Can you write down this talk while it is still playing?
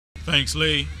Thanks,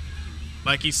 Lee.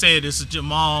 Like he said, this is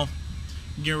Jamal.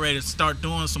 Getting ready to start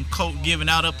doing some coat giving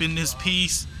out up in this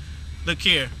piece. Look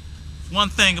here. One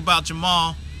thing about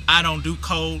Jamal, I don't do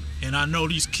code, and I know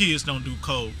these kids don't do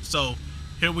code. So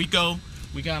here we go.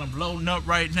 We got them loading up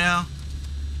right now.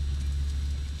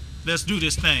 Let's do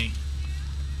this thing.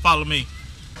 Follow me.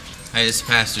 Hey, this is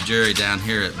Pastor Jerry down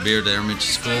here at Beard Elem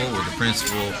School with the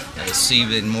principal,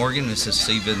 Stephen Morgan, Mrs.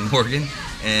 Stephen Morgan.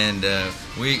 And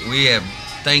we have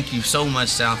thank you so much,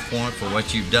 Southpointe, for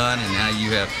what you've done and how you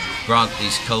have brought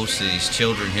these coats to these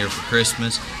children here for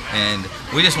Christmas. And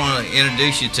we just want to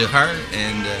introduce you to her,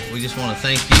 and we just want to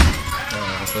thank you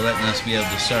for letting us be able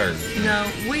to serve. You know,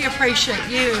 we appreciate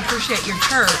you and appreciate your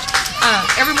church.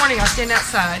 Every morning I stand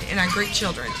outside and I greet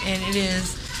children, and it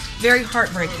is very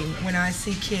heartbreaking when I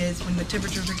see kids, when the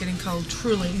temperatures are getting cold,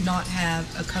 truly not have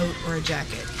a coat or a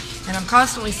jacket. And I'm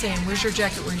constantly saying, where's your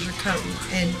jacket, where's your coat?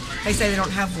 And they say they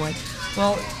don't have one.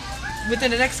 Well,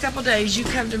 within the next couple of days, you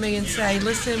come to me and say,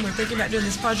 listen, we're thinking about doing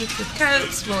this project with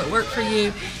coats. Will it work for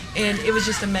you? And it was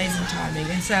just amazing timing.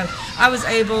 And so I was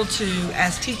able to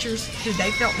ask teachers who they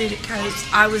felt needed coats.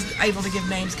 I was able to give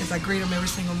names because I greet them every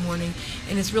single morning.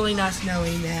 And it's really nice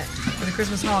knowing that for the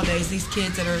Christmas holidays, these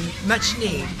kids that are in much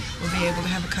need will be able to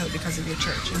have a coat because of your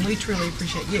church. And we truly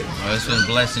appreciate you. Well, it's been a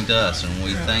blessing to us, and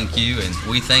we thank you, and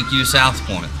we thank you,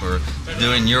 Southpointe, for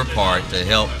doing your part to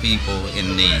help people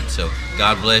in need. So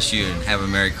God bless you, and have a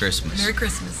Merry Christmas. Merry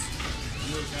Christmas.